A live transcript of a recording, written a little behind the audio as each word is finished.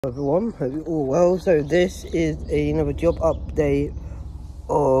Everyone, hope you're all well. So this is another job update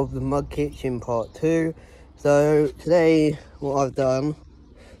of the Mud Kitchen part 2. So today what I've done,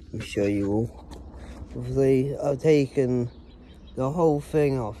 let me show you all. Obviously I've taken the whole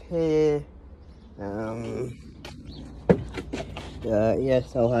thing off here.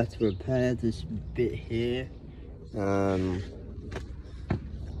 Yes, I'll have to repair this bit here.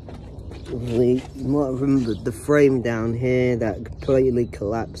 Obviously, you might remember the frame down here that completely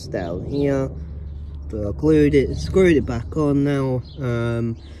collapsed down here. But I glued it, screwed it back on now,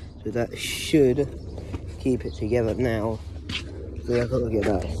 so that should keep it together now. So I've got to get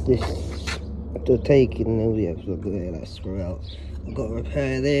this, to take it, and yeah, so I've got to get that screw out. I've got to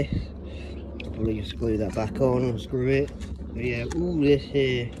repair this, probably just glue that back on and screw it. But yeah, all this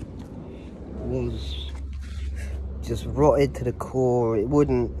here was just rotted to the core. It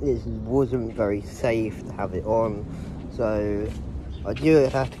wasn't very safe to have it on, so I knew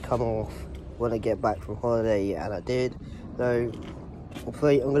it had to come off when I get back from holiday, and I did. So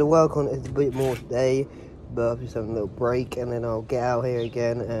hopefully I'm going to work on it a bit more today, but I'll just have a little break, and then I'll get out here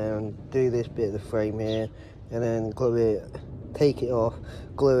again and do this bit of the frame here, and then glue it, take it off,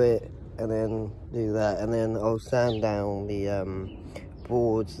 glue it, and then do that, and then I'll sand down the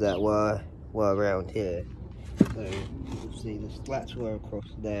boards that were around here. So you see the slats were across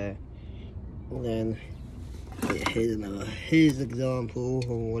there, and then here's an example of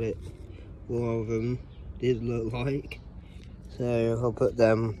what one of them did look like. So I'll put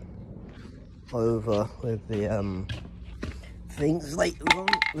them over with the things later on.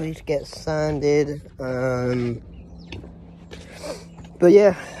 These get sanded. But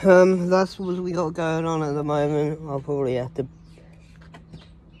yeah, that's what we got going on at the moment. I'll probably have to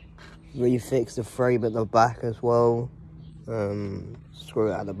refix the frame at the back as well, screw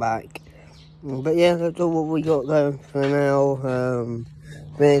it at the back. But yeah, that's all what we got going for now.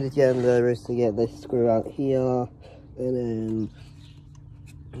 Main agenda is to get this screw out here, and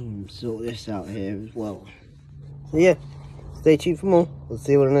then sort this out here as well. So yeah, stay tuned for more. We'll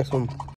see you on the next one.